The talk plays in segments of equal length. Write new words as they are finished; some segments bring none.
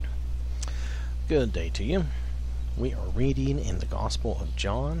Good day to you. We are reading in the Gospel of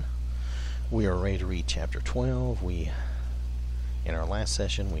John. We are ready to read chapter 12. In our last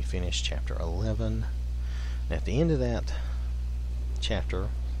session, we finished chapter 11. And at the end of that chapter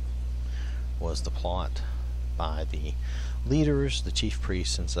was the plot by the leaders, the chief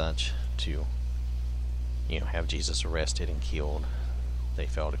priests and such, to have Jesus arrested and killed. They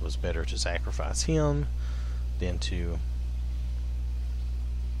felt it was better to sacrifice him than to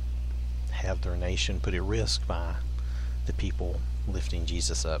have their nation put at risk by the people lifting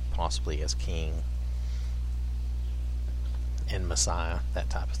Jesus up, possibly as king and Messiah, that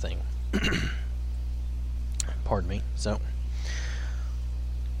type of thing. Pardon me. So,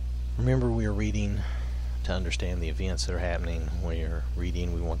 remember, we are reading to understand the events that are happening. We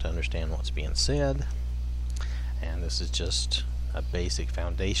want to understand what's being said. And this is just a basic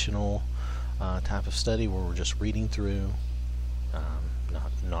foundational type of study where we're just reading through,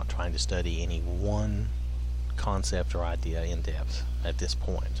 not trying to study any one concept or idea in depth at this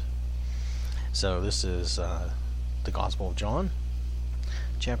point. So this is the Gospel of John,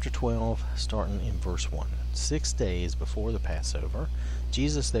 chapter 12, starting in verse 1. 6 days before the Passover,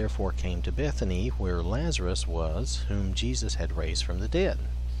 Jesus therefore came to Bethany, where Lazarus was, whom Jesus had raised from the dead.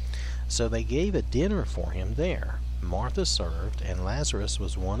 So they gave a dinner for him there. Martha served, and Lazarus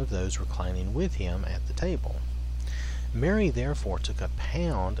was one of those reclining with him at the table. Mary therefore took a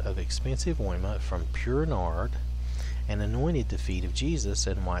pound of expensive ointment from pure nard, and anointed the feet of Jesus,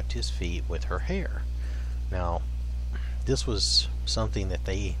 and wiped his feet with her hair. Now, this was something that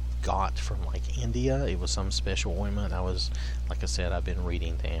they got from India. It was some special ointment. Like I said, I've been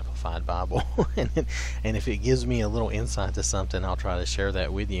reading the Amplified Bible, and if it gives me a little insight to something, I'll try to share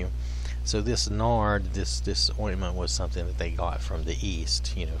that with you. So this nard, this ointment was something that they got from the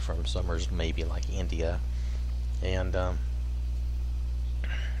East, from somewhere maybe like India. And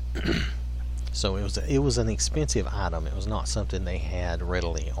so it was an expensive item. It was not something they had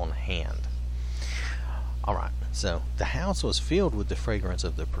readily on hand. Alright, so the house was filled with the fragrance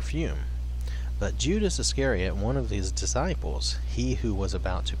of the perfume. But Judas Iscariot, one of his disciples, he who was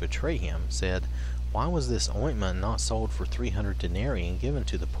about to betray him, said, "Why was this ointment not sold for 300 denarii and given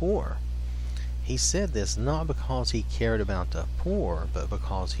to the poor?" He said this not because he cared about the poor, but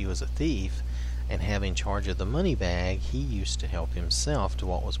because he was a thief, and having charge of the money bag, he used to help himself to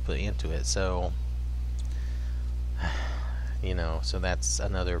what was put into it. So, so that's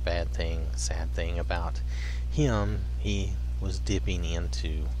another bad thing, sad thing about him. He was dipping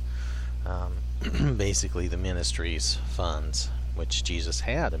into basically the ministry's funds, which Jesus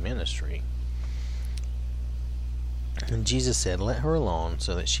had a ministry. And Jesus said, "Let her alone,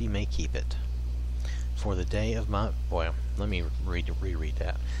 so that she may keep it. For the day of my..." Well, let me reread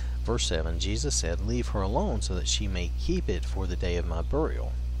that. Verse 7, Jesus said, "Leave her alone, so that she may keep it for the day of my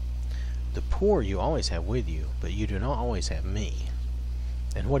burial. The poor you always have with you, but you do not always have me."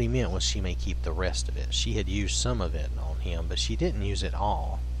 And what he meant was she may keep the rest of it. She had used some of it on him, but she didn't use it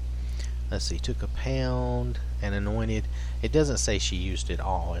all. Let's see, took a pound and anointed. It doesn't say she used it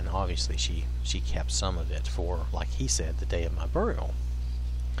all, and obviously she kept some of it for, like he said, the day of my burial.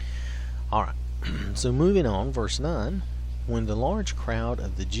 Alright, so moving on, verse 9. When the large crowd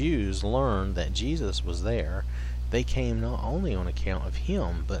of the Jews learned that Jesus was there, they came not only on account of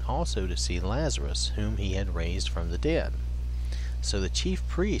him, but also to see Lazarus, whom he had raised from the dead. So the chief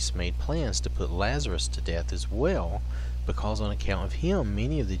priests made plans to put Lazarus to death as well, because on account of him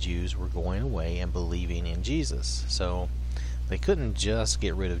many of the Jews were going away and believing in Jesus. So they couldn't just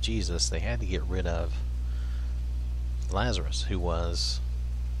get rid of Jesus, they had to get rid of Lazarus, who was,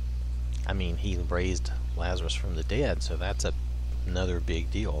 he raised Lazarus from the dead, so that's another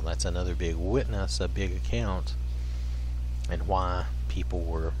big deal. That's another big witness, a big account, and why people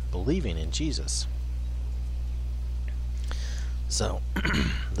were believing in Jesus. So,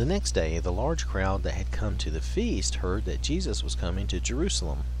 the next day, the large crowd that had come to the feast heard that Jesus was coming to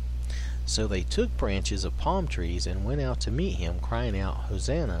Jerusalem. So they took branches of palm trees and went out to meet him, crying out,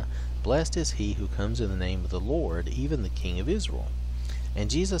 "Hosanna! Blessed is he who comes in the name of the Lord, even the King of Israel." And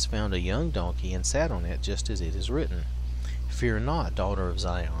Jesus found a young donkey and sat on it, just as it is written, "Fear not, daughter of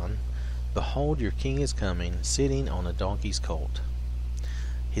Zion. Behold, your king is coming, sitting on a donkey's colt."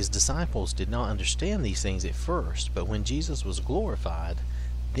 His disciples did not understand these things at first, but when Jesus was glorified,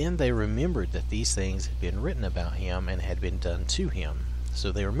 then they remembered that these things had been written about him and had been done to him.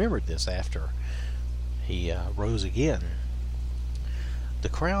 So they remembered this after he rose again. The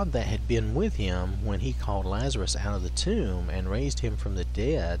crowd that had been with him when he called Lazarus out of the tomb and raised him from the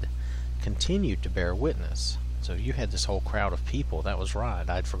dead continued to bear witness. So you had this whole crowd of people. That was right.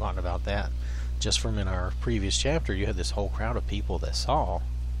 I'd forgotten about that. Just from in our previous chapter, you had this whole crowd of people that saw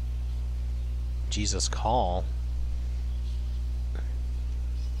Jesus call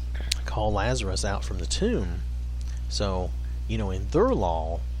Lazarus out from the tomb. So, in their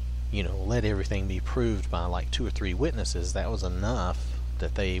law, let everything be proved by like 2 or 3 witnesses. That was enough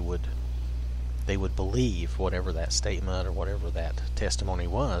that they would believe whatever that statement or whatever that testimony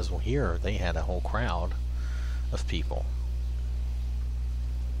was. Well, here they had a whole crowd of people.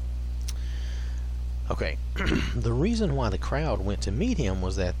 Okay, the reason why the crowd went to meet him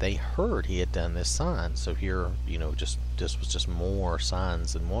was that they heard he had done this sign. So here, this was just more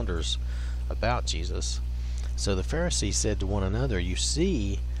signs and wonders about Jesus. So the Pharisees said to one another, "You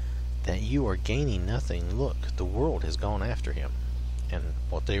see that you are gaining nothing. Look, the world has gone after him." And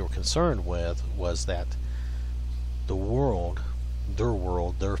what they were concerned with was that the world,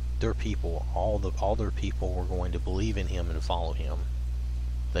 their people, all their people were going to believe in him and follow him.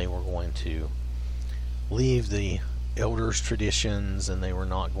 They were going to leave the elders' traditions, and they were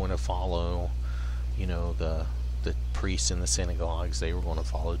not going to follow, the priests in the synagogues. They were going to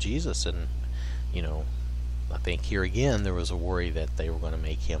follow Jesus. And, I think here again there was a worry that they were going to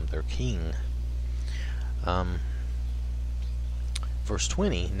make him their king. Verse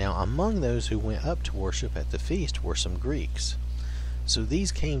 20, "Now among those who went up to worship at the feast were some Greeks. So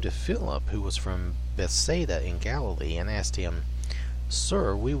these came to Philip, who was from Bethsaida in Galilee, and asked him,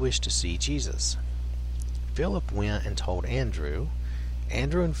 'Sir, we wish to see Jesus.' Philip went and told Andrew.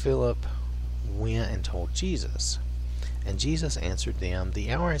 Andrew and Philip went and told Jesus. And Jesus answered them,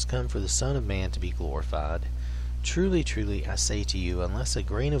 'The hour has come for the Son of Man to be glorified. Truly, truly, I say to you, unless a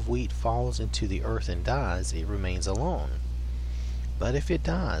grain of wheat falls into the earth and dies, it remains alone. But if it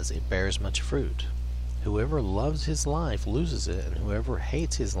dies, it bears much fruit. Whoever loves his life loses it, and whoever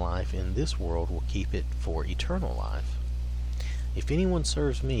hates his life in this world will keep it for eternal life. If anyone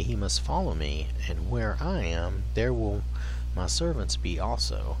serves me, he must follow me, and where I am, there will my servants be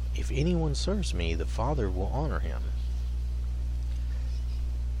also. If anyone serves me, the Father will honor him.'"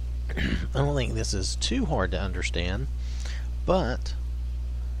 I don't think this is too hard to understand, but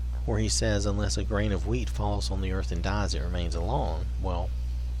where he says, "Unless a grain of wheat falls on the earth and dies, it remains alone," well,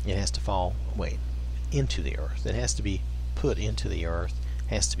 it has to fall into the earth. It has to be put into the earth,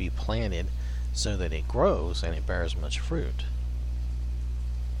 has to be planted so that it grows and it bears much fruit.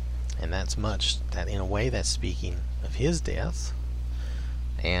 And that in a way that's speaking of his death.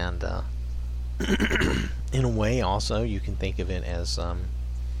 And in a way also you can think of it as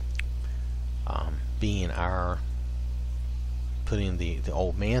being our putting the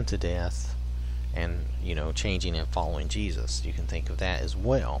old man to death, and changing and following Jesus. You can think of that as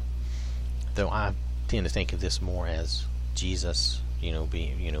well, though I tend to think of this more as Jesus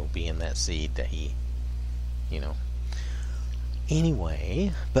being that seed that he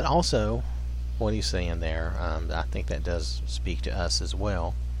anyway. But also what he's saying there, I think that does speak to us as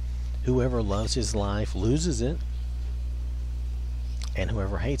well. Whoever loves his life loses it, and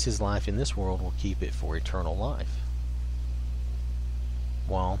whoever hates his life in this world will keep it for eternal life.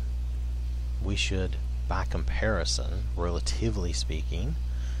 Well, we should, by comparison, relatively speaking,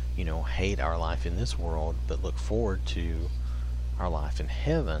 hate our life in this world, but look forward to our life in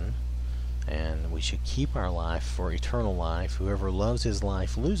heaven, and we should keep our life for eternal life. Whoever loves his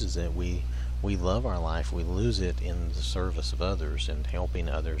life loses it. We love our life, we lose it in the service of others and helping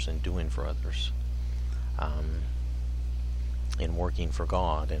others and doing for others. In working for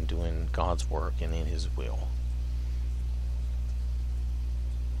God and doing God's work and in his will.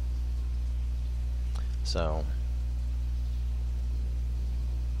 So,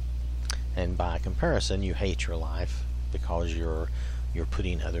 and by comparison, you hate your life because you're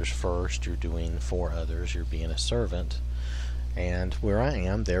putting others first, you're doing for others, you're being a servant. And where I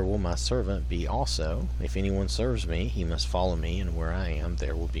am, there will my servant be also. If anyone serves me, he must follow me, and where I am,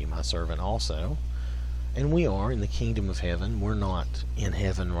 there will be my servant also. And we are in the kingdom of heaven. We're not in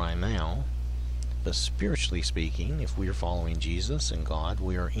heaven right now, but spiritually speaking, if we are following Jesus and God,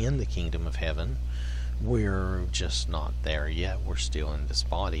 we are in the kingdom of heaven. We're just not there yet. We're still in this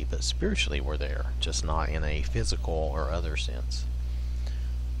body, but spiritually we're there, just not in a physical or other sense.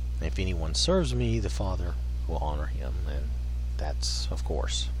 If anyone serves me, the Father will honor him, and that's, of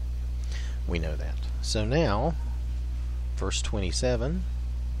course, we know that. So now, verse 27,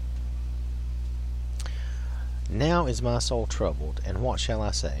 "Now is my soul troubled, and what shall I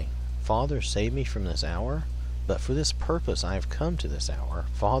say? Father, save me from this hour. But for this purpose I have come to this hour.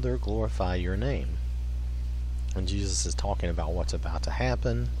 Father, glorify your name." And Jesus is talking about what's about to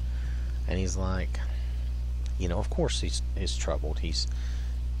happen, and he's like, of course he's troubled.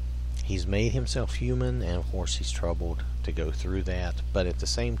 He's made himself human, and of course he's troubled to go through that. But at the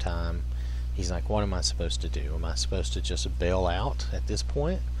same time, he's like, what am I supposed to do? Am I supposed to just bail out at this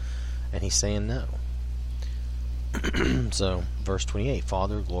point And he's saying no. So, verse 28,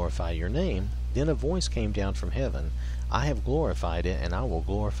 Father, glorify your name. Then a voice came down from heaven, I have glorified it, and I will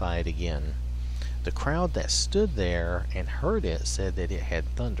glorify it again. The crowd that stood there and heard it said that it had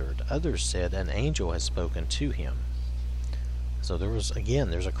thundered. Others said an angel has spoken to him. So there's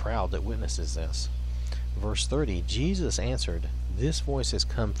a crowd that witnesses this. Verse 30, Jesus answered, this voice has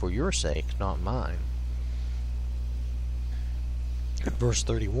come for your sake, not mine. Verse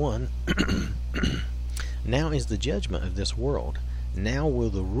 31, now is the judgment of this world. Now will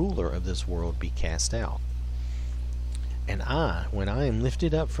the ruler of this world be cast out. And I, when I am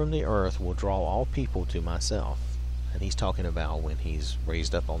lifted up from the earth, will draw all people to myself. And he's talking about when he's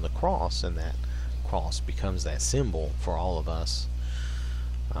raised up on the cross, and that cross becomes that symbol for all of us.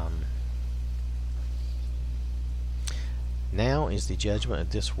 Now is the judgment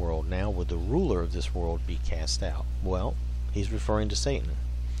of this world. Now will the ruler of this world be cast out. Well, he's referring to Satan.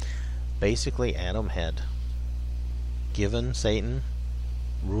 Basically, Adam had given Satan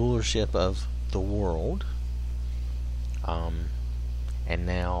rulership of the world, and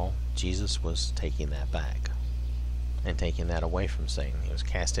now Jesus was taking that back and taking that away from Satan. He was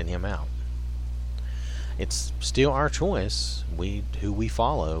casting him out. It's still our choice, who we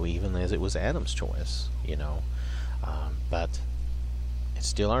follow, even as it was Adam's choice, but it's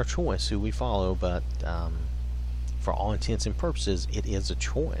still our choice who we follow. But for all intents and purposes, it is a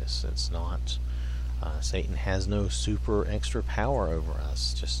choice. It's not. Satan has no super extra power over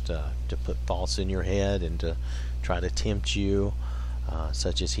us, just to put thoughts in your head and to try to tempt you,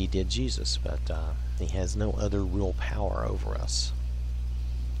 such as he did Jesus. But he has no other real power over us.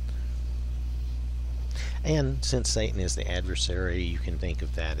 And since Satan is the adversary, you can think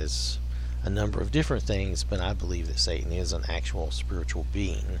of that as a number of different things, but I believe that Satan is an actual spiritual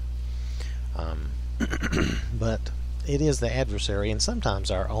being. But it is the adversary, and sometimes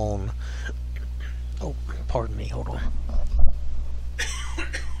our own... Oh, pardon me, hold on.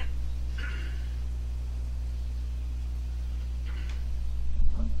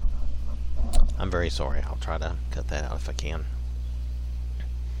 I'm very sorry. I'll try to cut that out if I can.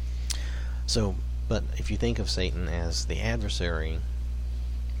 So, but if you think of Satan as the adversary,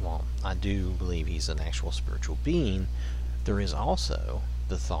 well, I do believe he's an actual spiritual being. There is also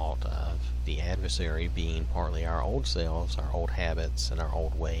the thought of the adversary being partly our old selves, our old habits, and our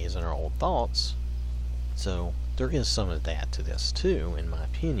old ways, and our old thoughts. So there is some of that to this too, in my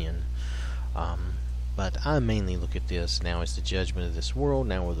opinion. But I mainly look at this, now is the judgment of this world,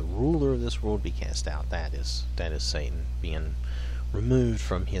 now will the ruler of this world be cast out. That is Satan being removed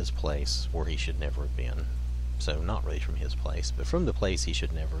from his place where he should never have been. So not really from his place, but from the place he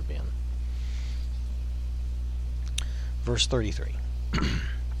should never have been. Verse 33.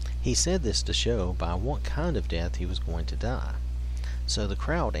 He said this to show by what kind of death he was going to die. So the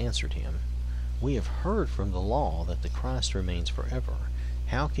crowd answered him, we have heard from the law that the Christ remains forever.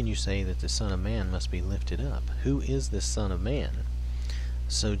 How can you say that the Son of Man must be lifted up? Who is this Son of Man?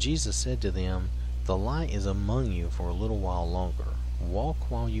 So Jesus said to them, the light is among you for a little while longer.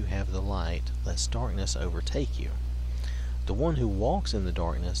 Walk while you have the light, lest darkness overtake you. The one who walks in the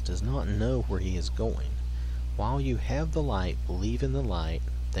darkness does not know where he is going. While you have the light, believe in the light,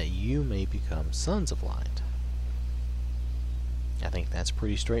 that you may become sons of light. I think that's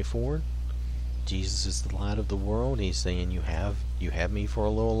pretty straightforward. Jesus is the light of the world. He's saying you have me for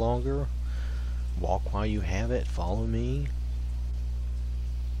a little longer. Walk while you have it. Follow me.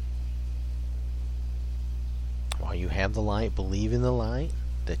 While you have the light, believe in the light,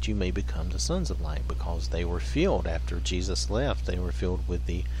 that you may become the sons of light. Because they were filled after Jesus left. They were filled with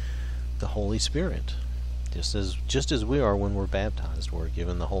the Holy Spirit. Just as we are when we're baptized. We're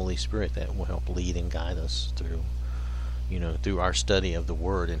given the Holy Spirit that will help lead and guide us through our study of the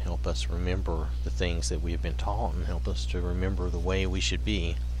Word, and help us remember the things that we have been taught, and help us to remember the way we should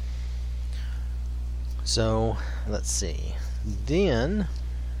be. So, let's see. Then,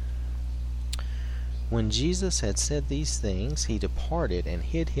 when Jesus had said these things, he departed and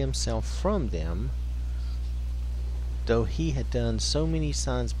hid himself from them. Though he had done so many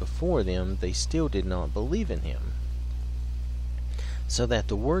signs before them, they still did not believe in him. So that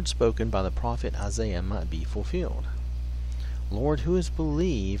the word spoken by the prophet Isaiah might be fulfilled. Lord, who has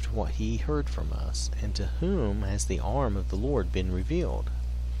believed what he heard from us, and to whom has the arm of the Lord been revealed?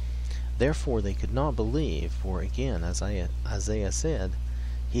 Therefore they could not believe, for again Isaiah said,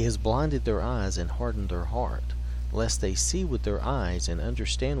 he has blinded their eyes and hardened their heart, lest they see with their eyes and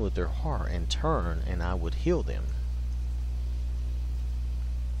understand with their heart and turn, and I would heal them.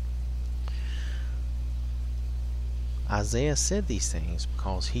 Isaiah said these things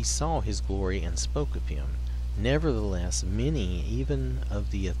because he saw his glory and spoke of him. Nevertheless, many, even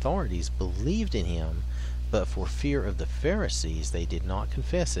of the authorities, believed in him, but for fear of the Pharisees they did not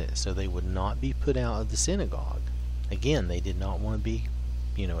confess it, so they would not be put out of the synagogue. Again, they did not want to be,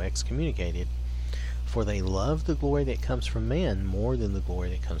 excommunicated, for they love the glory that comes from man more than the glory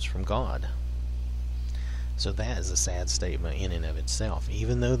that comes from God. So that is a sad statement in and of itself.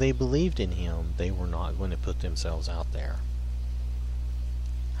 Even though they believed in him, they were not going to put themselves out there.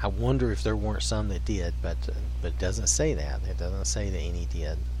 I wonder if there weren't some that did, but it doesn't say that. It doesn't say that any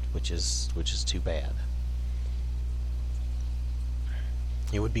did, which is too bad.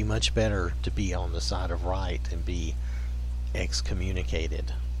 It would be much better to be on the side of right and be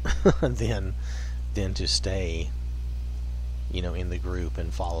excommunicated than to stay, in the group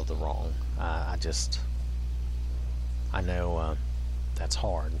and follow the wrong. I know that's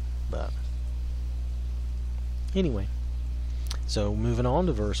hard, but anyway. So moving on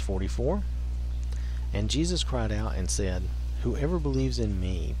to verse 44. And Jesus cried out and said, Whoever believes in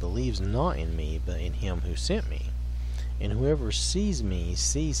me believes not in me, but in him who sent me. And whoever sees me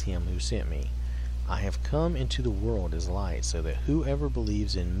sees him who sent me. I have come into the world as light, so that whoever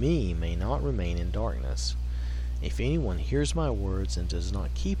believes in me may not remain in darkness. If anyone hears my words and does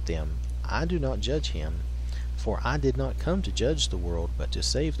not keep them, I do not judge him, for I did not come to judge the world, but to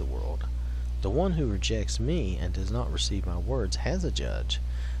save the world. The one who rejects me and does not receive my words has a judge.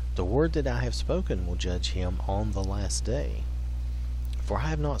 The word that I have spoken will judge him on the last day. For I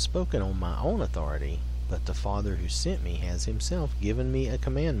have not spoken on my own authority, but the Father who sent me has himself given me a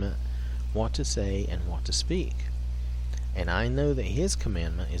commandment, what to say and what to speak. And I know that his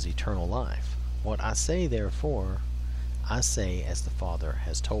commandment is eternal life. What I say, therefore, I say as the Father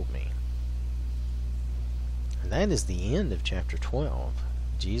has told me. And that is the end of chapter 12.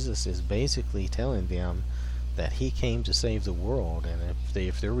 Jesus is basically telling them that he came to save the world, and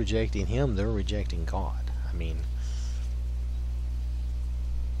if they're rejecting him, they're rejecting God.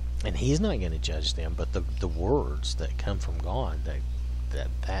 And he's not going to judge them, but the words that come from God,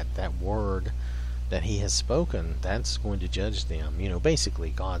 that word that he has spoken, that's going to judge them.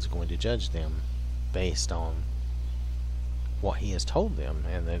 Basically God's going to judge them based on what he has told them,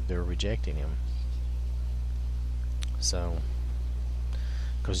 and that they're rejecting him. So,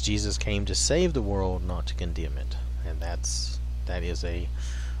 because Jesus came to save the world, not to condemn it, and that is a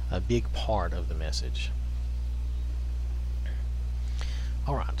big part of the message.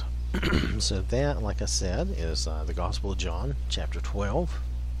 All right. So that, like I said, is the Gospel of John, chapter 12.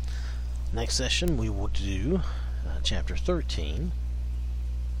 Next session we will do chapter 13.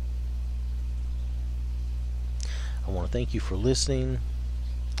 I want to thank you for listening.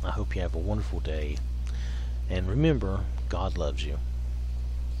 I hope you have a wonderful day. And remember, God loves you.